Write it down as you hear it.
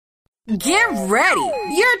Get ready.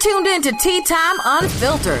 You're tuned in to Tea Time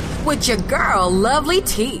Unfiltered with your girl, Lovely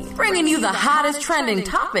Tea, bringing you the hottest trending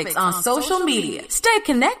topics on social media. Stay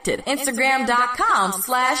connected.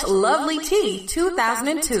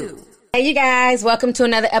 Instagram.com/LovelyT2002. Hey, you guys. Welcome to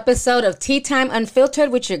another episode of Tea Time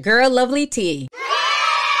Unfiltered with your girl, Lovely Tea.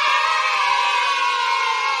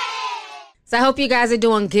 So I hope you guys are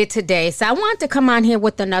doing good today. So I wanted to come on here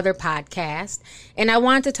with another podcast, and I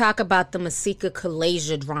wanted to talk about the Masika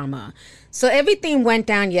Kalesia drama. So everything went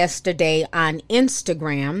down yesterday on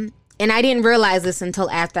Instagram, and I didn't realize this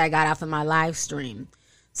until after I got off of my live stream.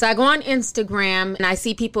 So I go on Instagram, and I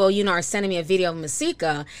see people, are sending me a video of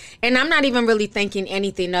Masika, and I'm not even really thinking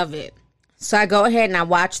anything of it. So I go ahead and I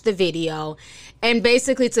watch the video, and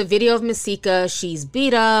basically it's a video of Masika. She's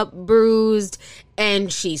beat up, bruised,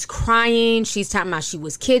 and she's crying. She's talking about she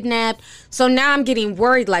was kidnapped. So now I'm getting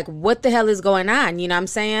worried, like, what the hell is going on? You know what I'm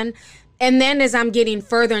saying? And then as I'm getting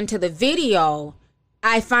further into the video,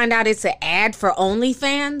 I find out it's an ad for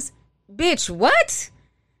OnlyFans. Bitch, what?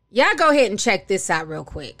 Y'all go ahead and check this out real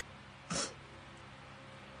quick.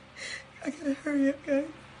 I gotta hurry up, guys.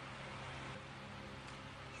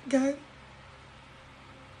 Guys.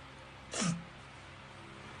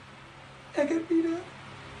 I got beat up.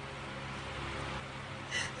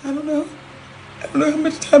 I don't know how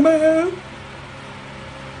much time I have.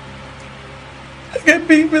 I got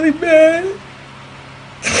beat really bad.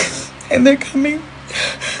 And they're coming.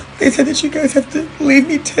 They said that you guys have to leave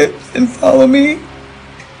me tips and follow me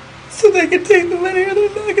so they can take the money, or they're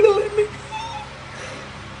not gonna let me go.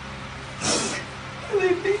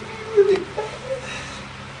 They beat me really bad.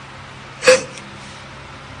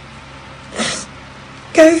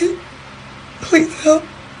 Guys, please help.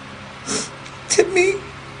 Tip me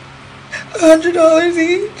 $100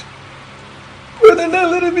 each, or they're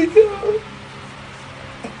not letting me go.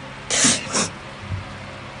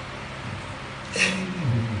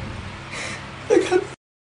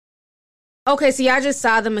 Okay, so y'all just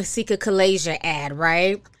saw the Masika Kalesia ad,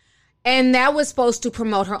 right? And that was supposed to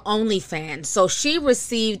promote her OnlyFans. So she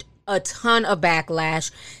received a ton of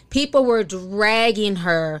backlash. People were dragging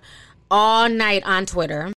her all night on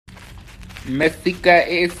Twitter. Masika,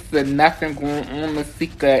 it's nothing going on.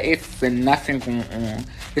 Masika, it's nothing going on.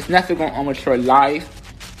 It's nothing going on with your life.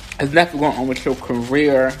 It's nothing going on with your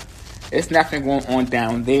career. It's nothing going on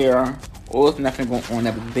down there. Or it's nothing going on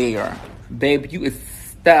up there. Baby, you is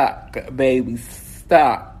stuck, baby.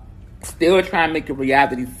 Stuck. Still trying to make a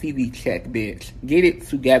reality TV check, bitch. Get it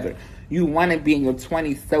together. You want to be in your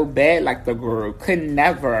 20s so bad like the girl. Could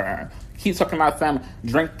never. Keep talking about some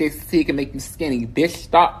drink this tea can make you skinny. Bitch,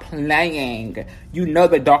 stop playing. You know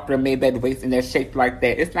the doctor made that waist in that shape like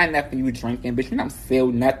that. It's not nothing you drinking, bitch. You don't sell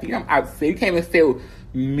nothing. You don't outsell. You can't even sell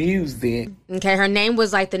music. Okay, her name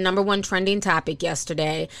was like the #1 trending topic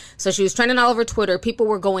yesterday. So she was trending all over Twitter. People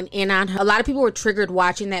were going in on her. A lot of people were triggered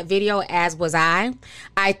watching that video, as was I.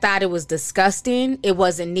 I thought it was disgusting. It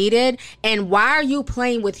wasn't needed. And why are you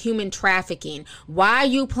playing with human trafficking? Why are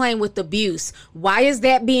you playing with abuse? Why is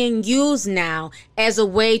that being used now as a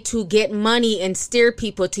way to get money and steer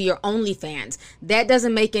people to your OnlyFans? That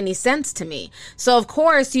doesn't make any sense to me. So of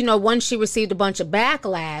course, once she received a bunch of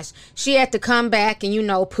backlash, she had to come back and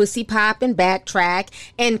pussy pop and backtrack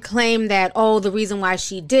and claim that, the reason why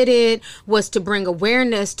she did it was to bring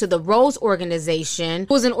awareness to the Rose organization,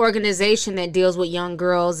 who's an organization that deals with young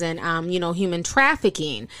girls and, human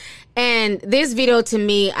trafficking. And this video, to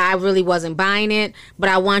me, I really wasn't buying it, but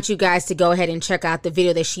I want you guys to go ahead and check out the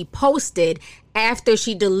video that she posted after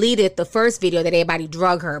she deleted the first video that everybody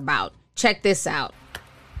drug her about. Check this out.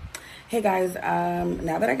 Hey guys,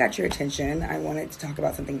 now that I got your attention, I wanted to talk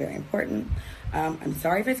about something very important. I'm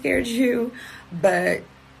sorry if I scared you, but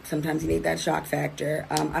sometimes you need that shock factor.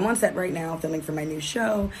 I'm on set right now filming for my new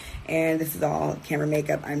show, and this is all camera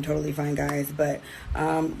makeup. I'm totally fine, guys, but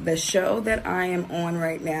the show that I am on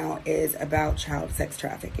right now is about child sex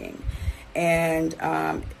trafficking. And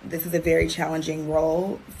this is a very challenging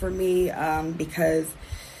role for me because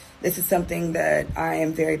this is something that I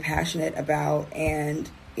am very passionate about, and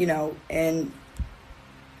and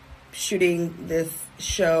shooting this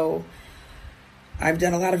show, I've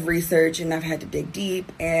done a lot of research and I've had to dig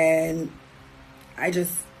deep, and I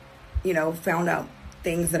just, found out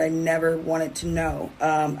things that I never wanted to know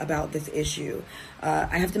about this issue.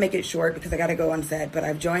 I have to make it short because I got to go on set, but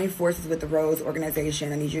I've joined forces with the Rose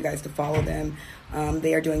organization. I need you guys to follow them.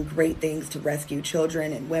 They are doing great things to rescue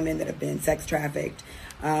children and women that have been sex trafficked.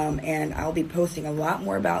 And I'll be posting a lot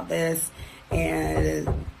more about this.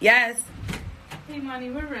 And yes. Hey, Monty,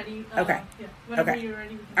 we're ready. Okay. Yeah, whenever Okay. you're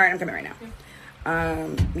ready. All right, I'm coming right now.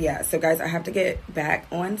 Yeah. So guys, I have to get back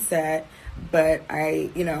on set, but I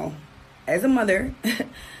as a mother,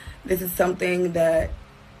 this is something that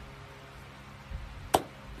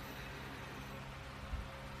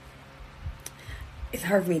it's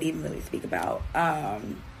hard for me to even really speak about.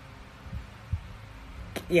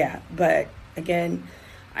 Yeah, but again,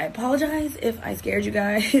 I apologize if I scared you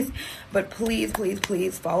guys, but please, please,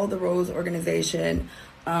 please follow the Rose organization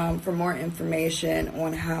for more information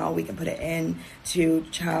on how we can put an end to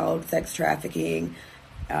child sex trafficking,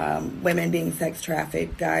 women being sex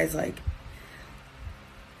trafficked. Guys, like,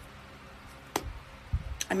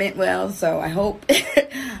 I meant well, so I hope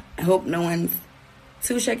I hope no one's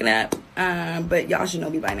too shaken up, but y'all should know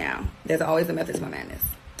me by now. There's always a method to my madness.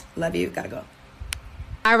 Love you. Gotta go.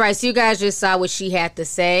 All right, so you guys just saw what she had to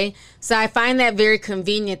say. So I find that very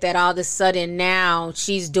convenient that all of a sudden now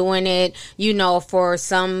she's doing it, you know, for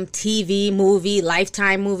some TV movie,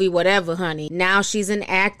 Lifetime movie, whatever, honey. Now she's an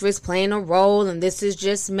actress playing a role, and this is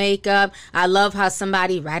just makeup. I love how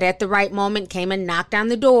somebody right at the right moment came and knocked on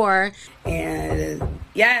the door. And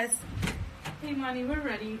yes. Hey, Monty, we're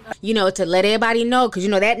ready. You know, to let everybody know, because,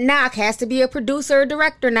 you know, that knock has to be a producer or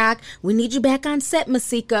director knock. We need you back on set,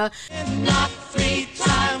 Masika. Knock 3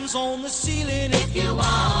 times on the ceiling if you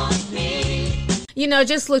want me. You know,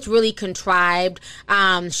 just looked really contrived.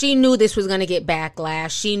 She knew this was going to get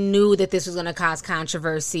backlash. She knew that this was going to cause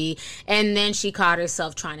controversy. And then she caught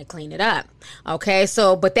herself trying to clean it up. Okay,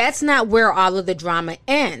 so, but that's not where all of the drama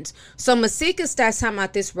ends. So Masika starts talking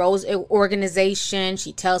about this Rose organization.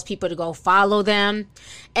 She tells people to go follow them.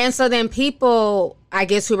 And so then people, I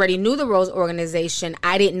guess, who already knew the Rose organization,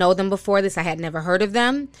 I didn't know them before this. I had never heard of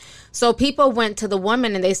them. So people went to the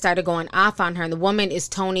woman and they started going off on her. And the woman is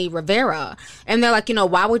Tony Rivera. And they're like, you know,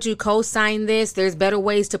 why would you co-sign this? There's better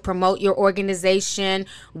ways to promote your organization.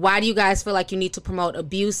 Why do you guys feel like you need to promote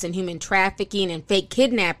abuse and human trafficking and fake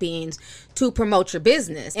kidnappings to promote your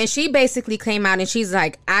business? And she basically came out and she's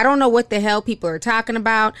like, I don't know what the hell people are talking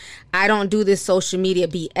about. I don't do this social media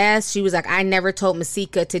BS. She was like, I never told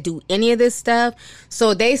Masika to do any of this stuff.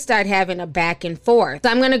 So they start having a back and forth. So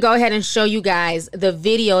I'm going to go ahead and show you guys the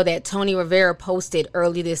video that Tony Rivera posted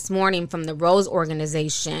early this morning from the Rose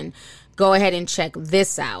organization. Go ahead and check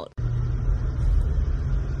this out.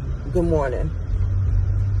 Good morning.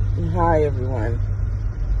 Hi, everyone.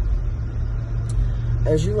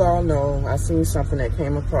 As you all know, I seen something that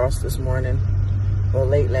came across this morning or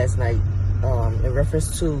late last night in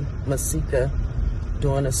reference to Masika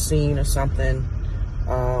doing a scene or something,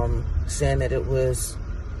 saying that it was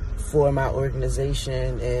for my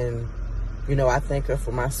organization, and you know, I thank her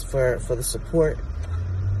for for the support,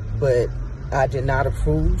 but I did not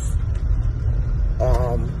approve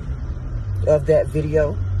of that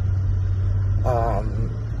video.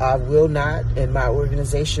 I will not, and my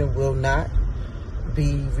organization will not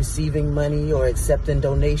be receiving money or accepting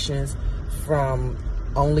donations from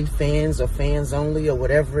OnlyFans or Fans Only or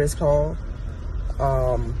whatever it's called.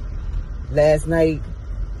 Last night,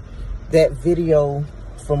 that video,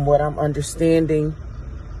 from what I'm understanding,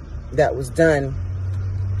 that was done,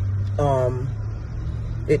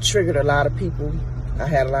 it triggered a lot of people. I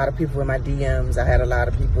had a lot of people in my DMs. I had a lot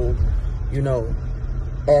of people, you know,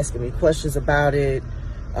 asking me questions about it,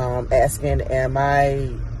 asking, am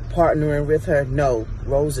I partnering with her? No,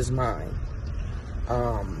 Rose is mine.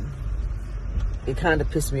 It kind of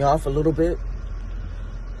pissed me off a little bit,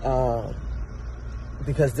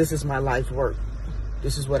 because this is my life work.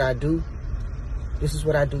 This is what I do. This is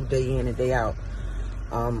what I do day in and day out.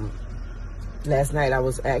 Last night I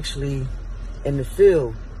was actually in the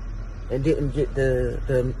field and didn't get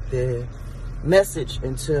the message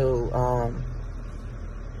until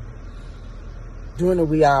during the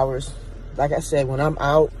wee hours. Like I said, when I'm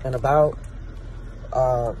out and about,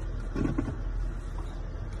 I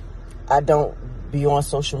don't be on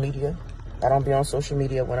social media. I don't be on social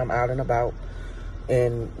media when I'm out and about,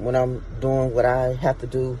 and when I'm doing what I have to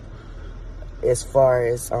do as far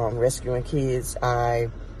as rescuing kids. I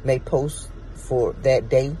may post for that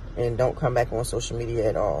day and don't come back on social media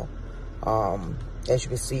at all. As you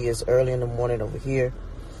can see, it's early in the morning over here.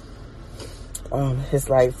 It's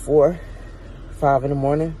like 4, 5 in the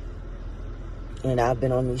morning, and I've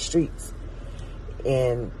been on these streets.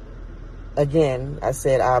 And again, I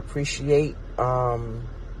said I appreciate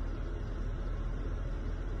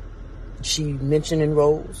she mentioning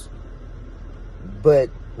Rose,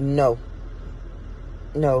 but no,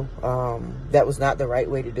 that was not the right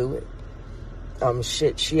way to do it.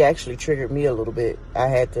 She actually triggered me a little bit. I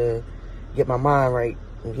had to get my mind right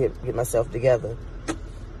and get myself together.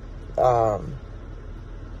 But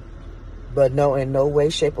no, in no way,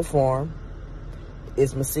 shape, or form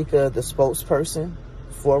is Masika the spokesperson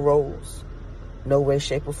for Rose. No way,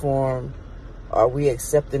 shape, or form Are we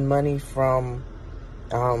accepting money from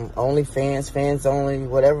OnlyFans, fans only,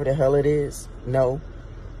 whatever the hell it is? No.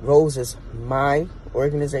 Rose is my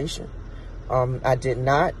organization. I did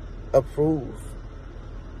not approve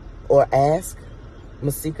or ask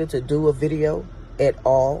Masika to do a video at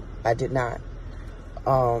all. I did not.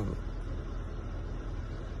 For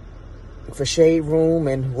Shade Room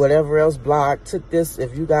and whatever else blog took this,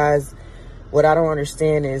 if you guys, what I don't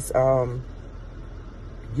understand is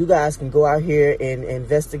you guys can go out here and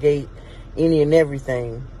investigate any and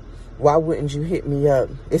everything. Why wouldn't you hit me up?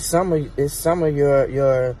 It's some of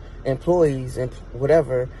your employees and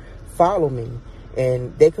whatever follow me,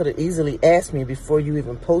 and they could have easily asked me before you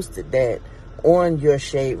even posted that on your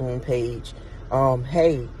Shade Room page.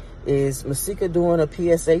 Hey, is Masika doing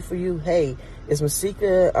a PSA for you? Hey, is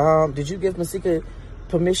Masika, did you give Masika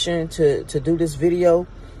permission to do this video?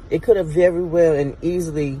 It could have very well and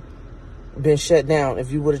easily been shut down if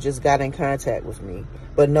you would have just got in contact with me.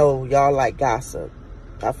 But no, y'all like gossip.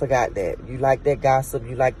 I forgot that. You like that gossip.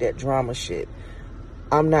 You like that drama shit.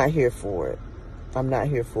 I'm not here for it. I'm not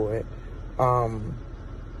here for it.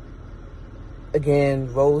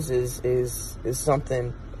 Again, Rose is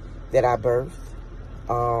something that I birthed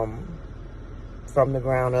from the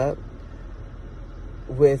ground up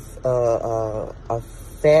with a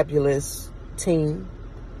fabulous team.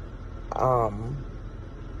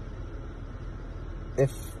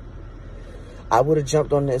 If I would have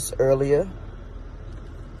jumped on this earlier,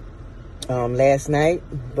 last night,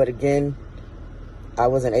 but again, I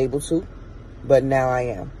wasn't able to, but now I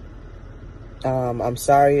am. I'm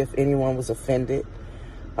sorry if anyone was offended.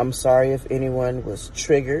 I'm sorry if anyone was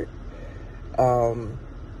triggered.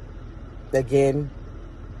 Again,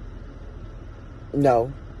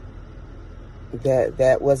 no,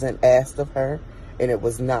 that wasn't asked of her. And it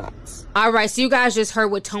was not. All right, so you guys just heard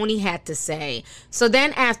what Tony had to say. So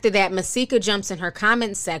then after that, Masika jumps in her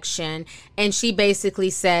comment section and she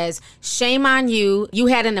basically says, shame on you. You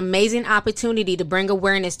had an amazing opportunity to bring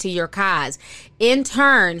awareness to your cause. In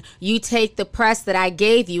turn, you take the press that I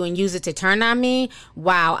gave you and use it to turn on me.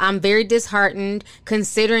 Wow, I'm very disheartened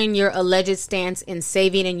considering your alleged stance in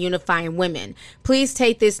saving and unifying women. Please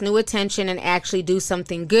take this new attention and actually do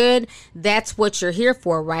something good. That's what you're here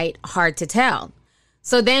for, right? Hard to tell.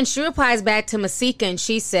 So then she replies back to Masika and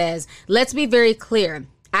she says, let's be very clear.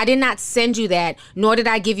 I did not send you that, nor did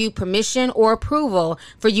I give you permission or approval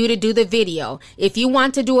for you to do the video. If you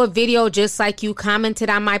want to do a video just like you commented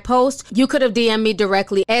on my post, you could have DM'd me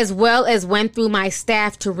directly as well as went through my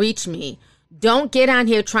staff to reach me. Don't get on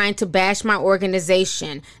here trying to bash my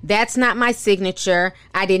organization. That's not my signature.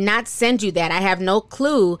 I did not send you that. I have no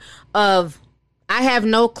clue of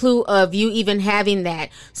you even having that.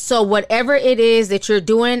 So whatever it is that you're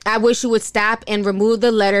doing, I wish you would stop and remove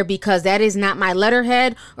the letter because that is not my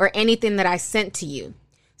letterhead or anything that I sent to you.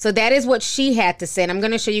 So that is what she had to say. And I'm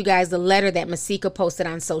going to show you guys the letter that Masika posted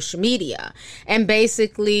on social media. And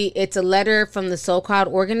basically, it's a letter from the so-called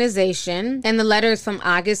organization. And the letter is from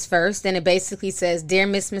August 1st. And it basically says, Dear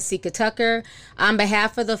Miss Masika Tucker, on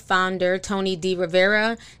behalf of the founder, Tony D.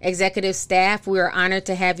 Rivera, executive staff, we are honored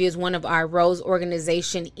to have you as one of our Rose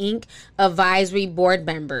Organization, Inc. advisory board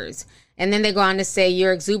members. And then they go on to say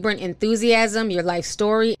your exuberant enthusiasm, your life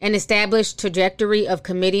story, and established trajectory of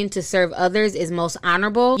committing to serve others is most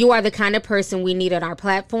honorable. You are the kind of person we need on our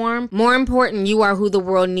platform. More important, you are who the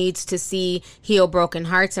world needs to see heal broken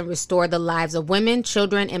hearts and restore the lives of women,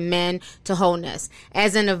 children, and men to wholeness.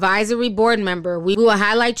 As an advisory board member, we will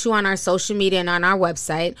highlight you on our social media and on our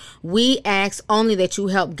website. We ask only that you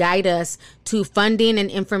help guide us to funding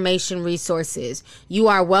and information resources. You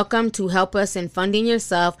are welcome to help us in funding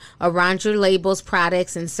yourself around your labels,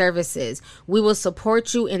 products, and services. We will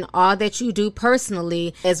support you in all that you do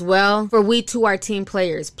personally as well, for we too are team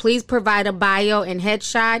players. Please provide a bio and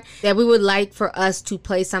headshot that we would like for us to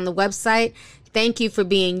place on the website. Thank you for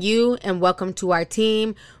being you and welcome to our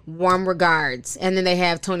team. Warm regards. And then they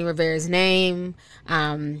have Tony Rivera's name,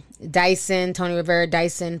 Dyson, Tony Rivera,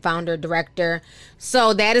 Dyson, founder, director.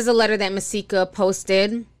 So that is a letter that Masika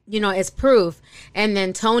posted, as proof. And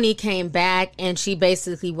then Tony came back and she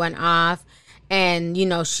basically went off and,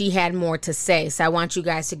 she had more to say. So I want you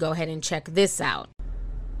guys to go ahead and check this out.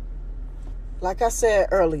 Like I said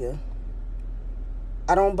earlier,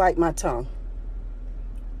 I don't bite my tongue.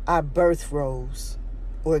 I birthed Rose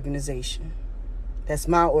Organization. That's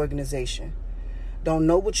my organization. Don't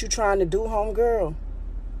know what you're trying to do, homegirl,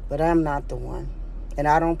 but I'm not the one. And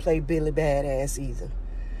I don't play Billy Badass either.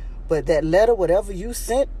 But that letter, whatever you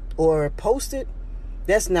sent or posted,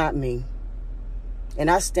 that's not me. And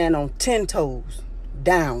I stand on 10 toes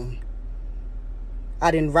down. I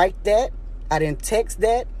didn't write that. I didn't text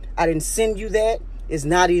that. I didn't send you that. It's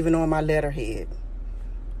not even on my letterhead.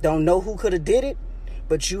 Don't know who could have did it,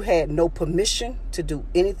 but you had no permission to do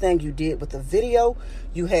anything you did with the video.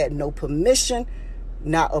 You had no permission,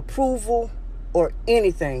 not approval, or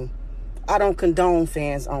anything. I don't condone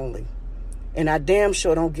fans only. And I damn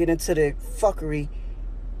sure don't get into the fuckery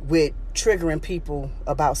with triggering people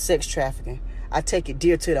about sex trafficking. I take it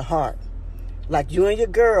dear to the heart. Like you and your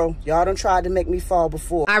girl, y'all done tried to make me fall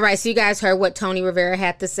before. All right, so you guys heard what Tony Rivera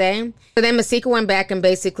had to say. So then Masika went back and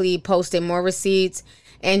basically posted more receipts.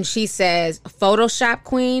 And she says, Photoshop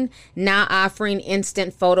queen, now offering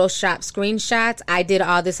instant Photoshop screenshots. I did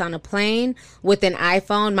all this on a plane with an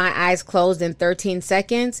iPhone, my eyes closed in 13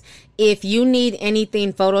 seconds. If you need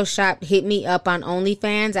anything Photoshopped, hit me up on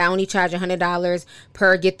OnlyFans. I only charge $100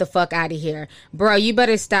 per. Get the fuck out of here. Bro, you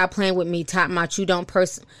better stop playing with me. Top Mach, you didn't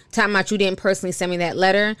personally send me that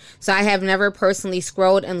letter. So I have never personally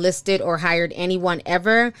scrolled, enlisted, or hired anyone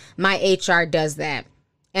ever. My HR does that.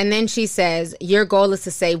 And then she says, your goal is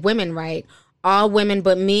to save women, right? All women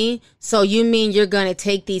but me. So you mean you're going to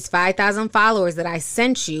take these 5,000 followers that I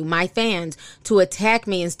sent you, my fans, to attack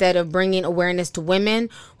me instead of bringing awareness to women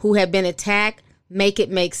who have been attacked? Make it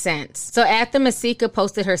make sense. So after Masika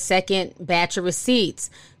posted her second batch of receipts,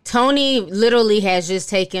 Tony literally has just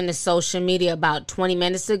taken to social media about 20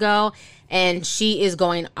 minutes ago, and she is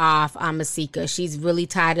going off on Masika. She's really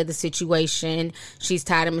tired of the situation. She's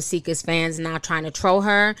tired of Masika's fans now trying to troll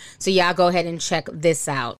her. So y'all go ahead and check this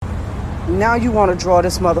out. Now you want to draw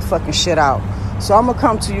this motherfucking shit out. So I'm going to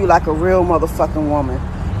come to you like a real motherfucking woman.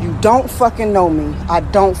 You don't fucking know me. I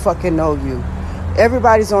don't fucking know you.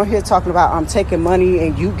 Everybody's on here talking about I'm taking money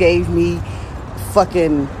and you gave me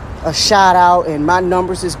fucking a shout out and my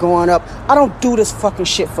numbers is going up. I don't do this fucking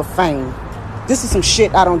shit for fame. This is some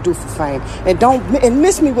shit I don't do for fame. And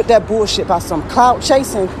miss me with that bullshit about some clout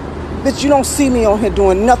chasing. Bitch, you don't see me on here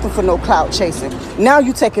doing nothing for no clout chasing. Now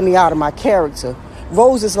you taking me out of my character.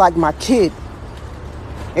 Rose is like my kid.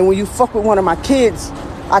 And when you fuck with one of my kids,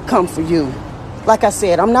 I come for you. Like I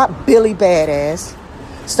said, I'm not Billy Badass.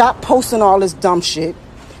 Stop posting all this dumb shit.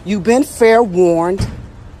 You've been fair warned.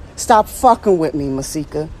 Stop fucking with me,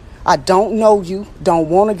 Masika. I don't know you, don't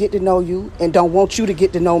want to get to know you, and don't want you to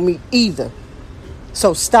get to know me either.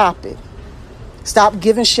 So stop it. Stop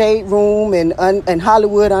giving Shade Room and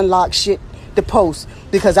Hollywood Unlocked shit to post,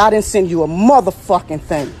 because I didn't send you a motherfucking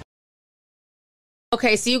thing.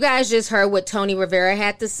 Okay, so you guys just heard what Tony Rivera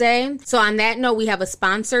had to say. So on that note, we have a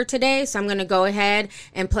sponsor today. So I'm going to go ahead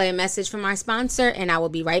and play a message from our sponsor, and I will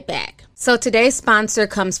be right back. So today's sponsor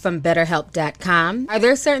comes from BetterHelp.com. Are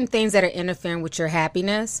there certain things that are interfering with your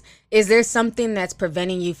happiness? Is there something that's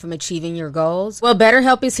preventing you from achieving your goals? Well,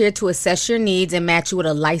 BetterHelp is here to assess your needs and match you with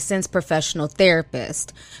a licensed professional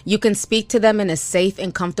therapist. You can speak to them in a safe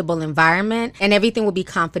and comfortable environment, and everything will be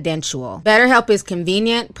confidential. BetterHelp is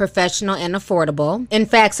convenient, professional, and affordable. In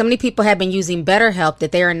fact, so many people have been using BetterHelp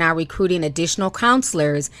that they are now recruiting additional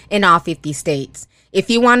counselors in all 50 states.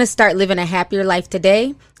 If you want to start living a happier life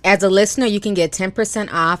today, as a listener, you can get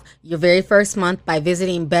 10% off your very first month by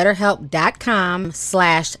visiting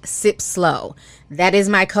betterhelp.com/sipslow. That is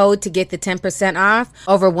my code to get the 10% off.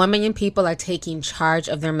 Over 1 million people are taking charge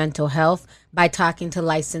of their mental health by talking to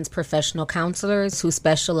licensed professional counselors who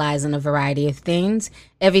specialize in a variety of things,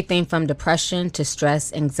 everything from depression to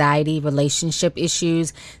stress, anxiety, relationship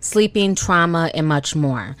issues, sleeping, trauma, and much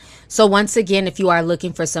more. So once again, if you are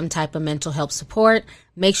looking for some type of mental health support,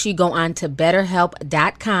 make sure you go on to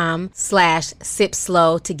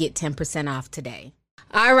betterhelp.com/sipslow to get 10% off today.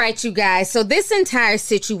 All right, you guys. So this entire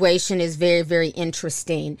situation is very, very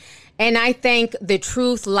interesting. And I think the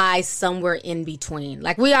truth lies somewhere in between.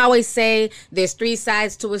 Like we always say, there's 3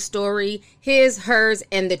 sides to a story: his, hers,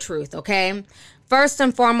 and the truth, okay? First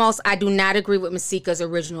and foremost, I do not agree with Masika's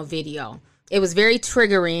original video. It was very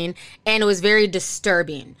triggering and it was very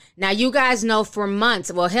disturbing. Now, you guys know for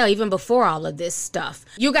months, well, hell, even before all of this stuff,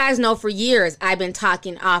 you guys know for years I've been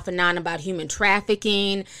talking off and on about human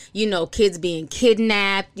trafficking, you know, kids being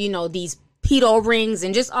kidnapped, you know, these pedo rings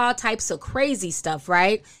and just all types of crazy stuff,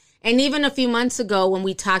 right? And even a few months ago when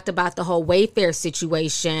we talked about the whole Wayfair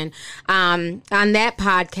situation, on that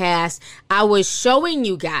podcast, I was showing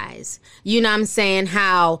you guys, you know what I'm saying,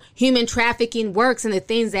 how human trafficking works and the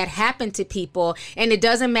things that happen to people. And it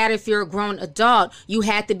doesn't matter if you're a grown adult, you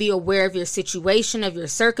have to be aware of your situation, of your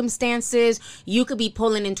circumstances. You could be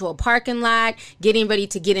pulling into a parking lot, getting ready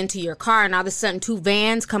to get into your car, and all of a sudden 2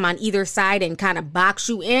 vans come on either side and kind of box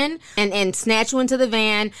you in and snatch you into the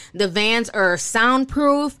van. The vans are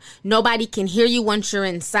soundproof. Nobody can hear you once you're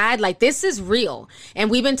inside. Like, this is real. And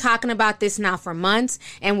we've been talking about this now for months,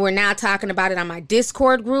 and we're now talking about it on my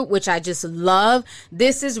Discord group, which I just love.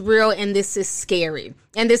 This is real, and this is scary.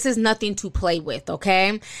 And this is nothing to play with,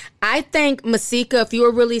 okay? I think, Masika, if you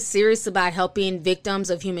are really serious about helping victims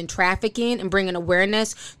of human trafficking and bringing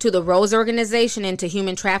awareness to the Rose Organization into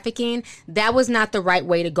human trafficking, that was not the right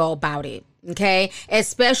way to go about it. Okay,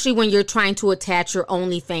 especially when you're trying to attach your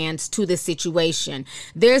OnlyFans to the situation.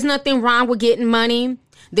 There's nothing wrong with getting money.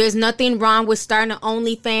 There's nothing wrong with starting an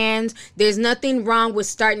OnlyFans. There's nothing wrong with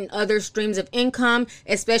starting other streams of income,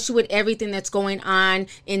 especially with everything that's going on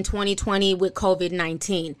in 2020 with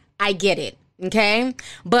COVID-19. I get it. Okay,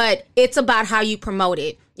 but it's about how you promote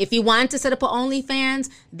it. If you want to set up an OnlyFans,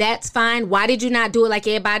 that's fine. Why did you not do it like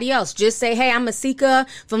everybody else? Just say, hey, I'm Masika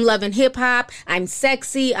from Love and Hip Hop. I'm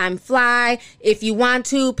sexy. I'm fly. If you want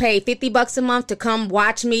to, pay $50 a month to come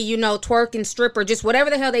watch me, you know, twerk and strip or just whatever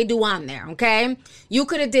the hell they do on there, okay? You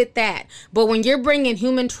could have did that. But when you're bringing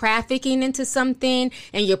human trafficking into something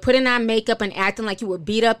and you're putting on makeup and acting like you were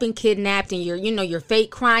beat up and kidnapped and you're fake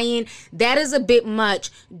crying, that is a bit much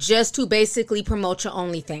just to basically promote your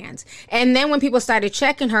OnlyFans. And then when people started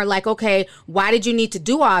checking her, like, okay, why did you need to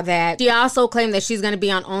do all that? She also claimed that she's going to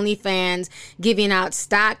be on OnlyFans giving out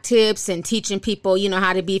stock tips and teaching people, you know,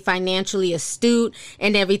 how to be financially astute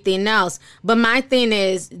and everything else. But my thing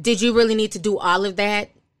is, did you really need to do all of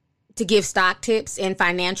that to give stock tips and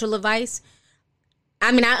financial advice?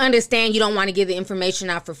 I mean, I understand you don't want to give the information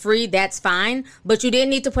out for free. That's fine. But you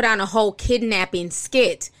didn't need to put on a whole kidnapping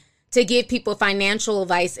skit to give people financial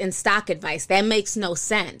advice and stock advice. That makes no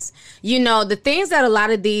sense. You know, the things that a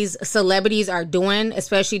lot of these celebrities are doing,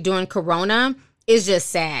 especially during Corona, is just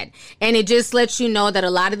sad. And it just lets you know that a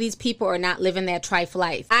lot of these people are not living that trife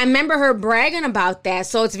life. I remember her bragging about that.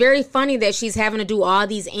 So it's very funny that she's having to do all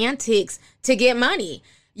these antics to get money.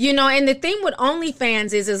 You know, and the thing with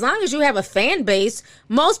OnlyFans is as long as you have a fan base,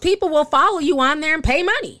 most people will follow you on there and pay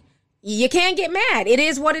money. You can't get mad. It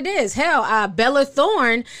is what it is. Hell, Bella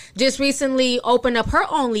Thorne just recently opened up her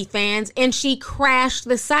OnlyFans and she crashed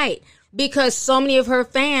the site because so many of her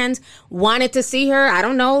fans wanted to see her, I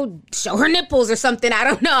don't know, show her nipples or something. I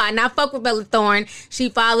don't know. I not fuck with Bella Thorne. She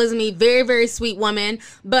follows me. Very, very sweet woman.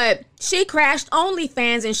 But she crashed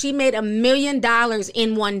OnlyFans and she made $1 million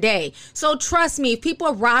in one day. So trust me, if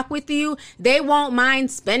people rock with you, they won't mind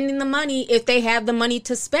spending the money if they have the money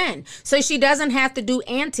to spend. So she doesn't have to do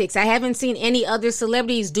antics. I haven't seen any other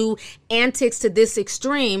celebrities do antics to this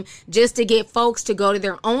extreme just to get folks to go to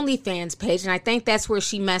their OnlyFans page. And I think that's where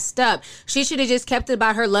she messed up. She should have just kept it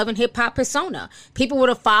about her Love and Hip Hop persona. People would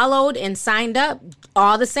have followed and signed up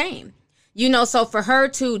all the same. You know, so for her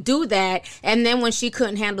to do that, and then when she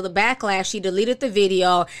couldn't handle the backlash, she deleted the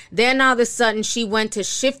video. Then all of a sudden, she went to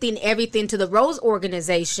shifting everything to the Rose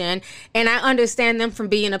Organization, and I understand them from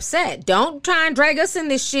being upset. Don't try and drag us in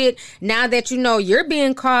this shit now that you know you're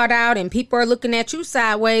being called out and people are looking at you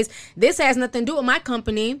sideways. This has nothing to do with my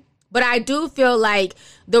company. But I do feel like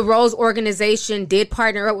the Rose Organization did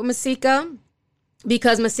partner up with Masika,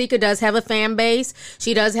 because Masika does have a fan base.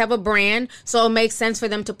 She does have a brand. So it makes sense for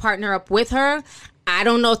them to partner up with her. I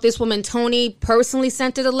don't know if this woman, Tony, personally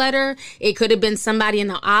sent her the letter. It could have been somebody in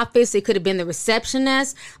the office. It could have been the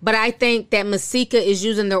receptionist. But I think that Masika is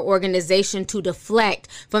using their organization to deflect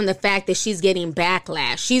from the fact that she's getting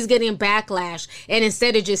backlash. She's getting backlash. And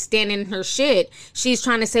instead of just standing in her shit, she's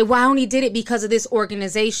trying to say, well, I only did it because of this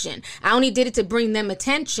organization. I only did it to bring them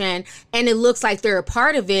attention. And it looks like they're a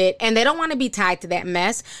part of it. And they don't want to be tied to that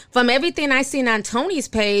mess. From everything I've seen on Tony's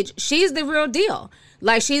page, she's the real deal.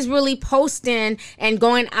 Like, she's really posting and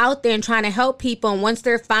going out there and trying to help people. And once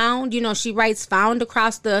they're found, you know, she writes found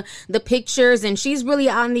across the pictures, and she's really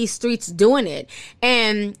on these streets doing it.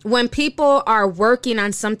 And when people are working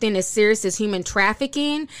on something as serious as human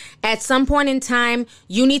trafficking, at some point in time,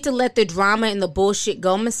 you need to let the drama and the bullshit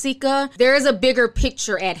go, Masika. There is a bigger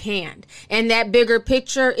picture at hand. And that bigger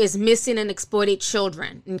picture is missing and exploited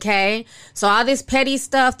children, okay? So all this petty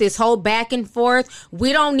stuff, this whole back and forth,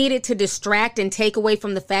 we don't need it to distract and take away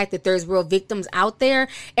from the fact that there's real victims out there.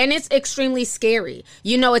 And it's extremely scary.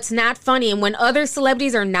 You know, it's not funny. And when other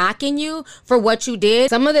celebrities are knocking you for what you did,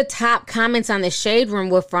 some of the top comments on the Shade Room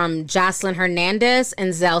were from Jocelyn Hernandez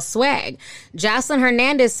and Zell Swag. Jocelyn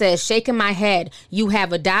Hernandez says, shaking my head, you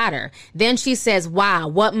have a daughter. Then she says, wow,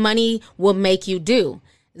 what money will make you do?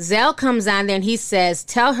 Zell comes on there and he says,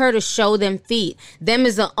 tell her to show them feet. Them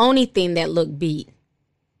is the only thing that look beat.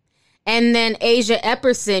 And then Asia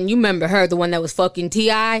Epperson, you remember her, the one that was fucking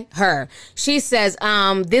T.I.? Her. She says,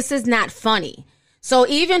 this is not funny. So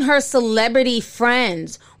even her celebrity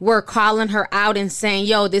friends were calling her out and saying,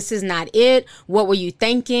 yo, this is not it. What were you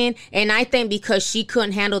thinking? And I think because she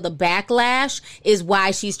couldn't handle the backlash is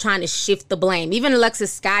why she's trying to shift the blame. Even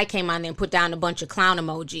Alexis Sky came on there and put down a bunch of clown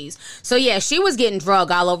emojis. So yeah, she was getting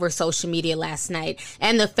drugged all over social media last night.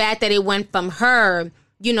 And the fact that it went from her,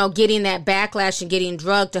 you know, getting that backlash and getting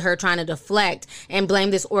drugged to her trying to deflect and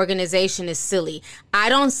blame this organization is silly. I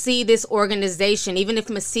don't see this organization, even if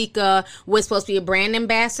Masika was supposed to be a brand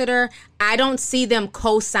ambassador, I don't see them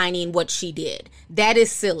co-signing what she did. That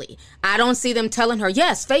is silly. I don't see them telling her,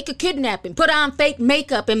 yes, fake a kidnapping, put on fake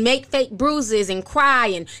makeup and make fake bruises and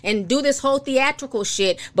cry and do this whole theatrical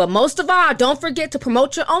shit. But most of all, don't forget to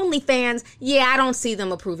promote your OnlyFans. Yeah, I don't see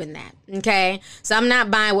them approving that. Okay? So I'm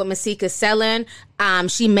not buying what Masika's selling.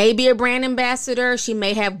 She may be a brand ambassador. She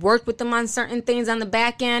may have worked with them on certain things on the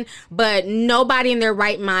back end, but nobody in their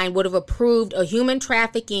right mind would have approved a human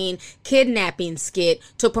trafficking kidnapping skit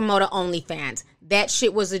to promote an OnlyFans. That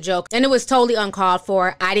shit was a joke, and it was totally uncalled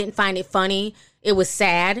for. I didn't find it funny. It was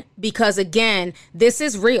sad because, again, this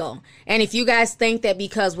is real. And if you guys think that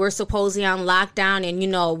because we're supposedly on lockdown and, you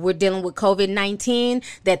know, we're dealing with COVID-19,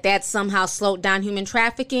 that somehow slowed down human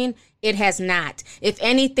trafficking, it has not. If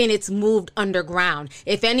anything, it's moved underground.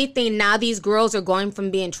 If anything, now these girls are going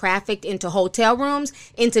from being trafficked into hotel rooms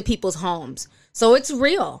into people's homes. So it's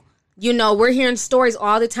real. You know, we're hearing stories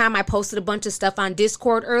all the time. I posted a bunch of stuff on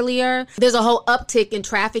Discord earlier. There's a whole uptick in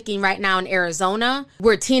trafficking right now in Arizona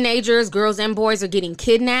where teenagers, girls and boys are getting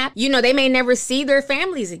kidnapped. You know, they may never see their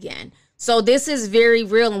families again. So this is very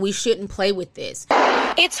real and we shouldn't play with this.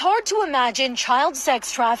 It's hard to imagine child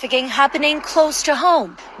sex trafficking happening close to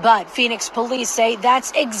home, but Phoenix police say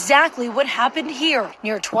that's exactly what happened here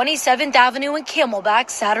near 27th Avenue in Camelback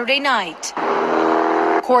Saturday night.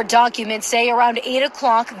 Court documents say around 8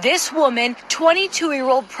 o'clock, this woman,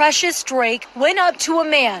 22-year-old Precious Drake, went up to a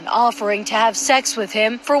man offering to have sex with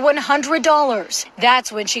him for $100.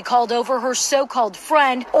 That's when she called over her so-called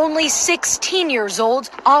friend, only 16 years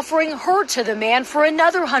old, offering her to the man for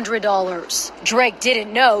another $100. Drake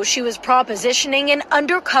didn't know she was propositioning an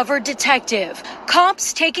undercover detective.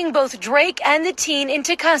 Cops taking both Drake and the teen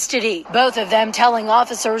into custody, both of them telling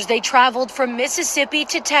officers they traveled from Mississippi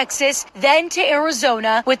to Texas, then to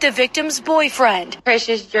Arizona with the victim's boyfriend,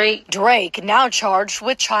 Precious Drake. Drake now charged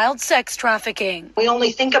with child sex trafficking. We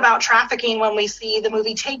only think about trafficking when we see the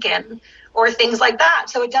movie Taken or things like that,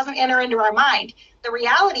 so it doesn't enter into our mind. The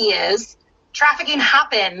reality is trafficking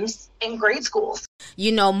happens in grade schools.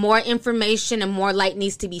 You know, more information and more light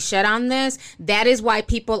needs to be shed on this. That is why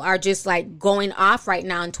people are just like going off right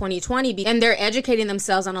now in 2020, and they're educating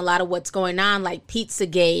themselves on a lot of what's going on, like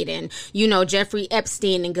Pizzagate and, you know, Jeffrey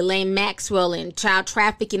Epstein and Ghislaine Maxwell and child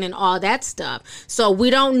trafficking and all that stuff. So we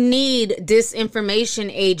don't need disinformation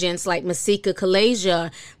agents like Masika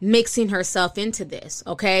Kalasia mixing herself into this.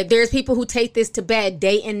 Okay, there's people who take this to bed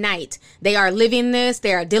day and night. They are living this.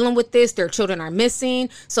 They are dealing with this. Their children are missing.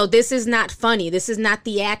 So this is not funny. This is not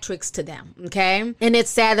theatrics to them, okay? And it's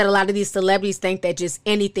sad that a lot of these celebrities think that just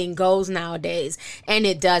anything goes nowadays, and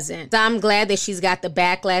it doesn't. So I'm glad that she's got the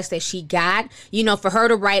backlash that she got. You know, for her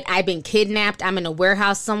to write, I've been kidnapped, I'm in a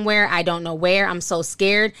warehouse somewhere, I don't know where, I'm so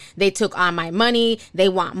scared, they took all my money, they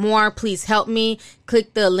want more, please help me.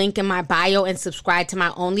 Click the link in my bio and subscribe to my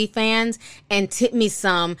OnlyFans and tip me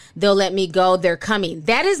some. They'll let me go. They're coming.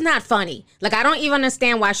 That is not funny. Like, I don't even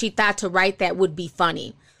understand why she thought to write that would be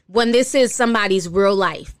funny when this is somebody's real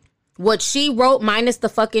life. What she wrote, minus the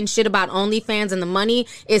fucking shit about OnlyFans and the money,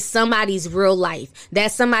 is somebody's real life.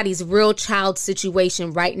 That's somebody's real child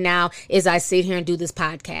situation right now as I sit here and do this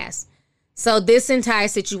podcast. So this entire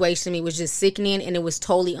situation to me was just sickening, and it was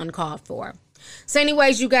totally uncalled for. So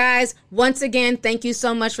anyways, you guys, once again, thank you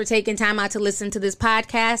so much for taking time out to listen to this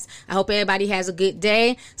podcast. I hope everybody has a good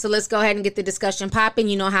day. So let's go ahead and get the discussion popping.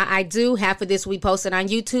 You know how I do. Half of this will be posted on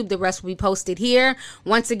YouTube. The rest will be posted here.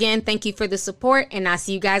 Once again, thank you for the support, and I'll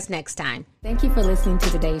see you guys next time. Thank you for listening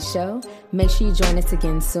to today's show. Make sure you join us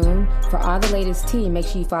again soon. For all the latest tea, make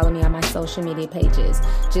sure you follow me on my social media pages.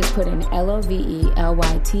 Just put in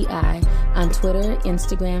LOVELYTI on Twitter,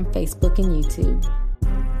 Instagram, Facebook, and YouTube.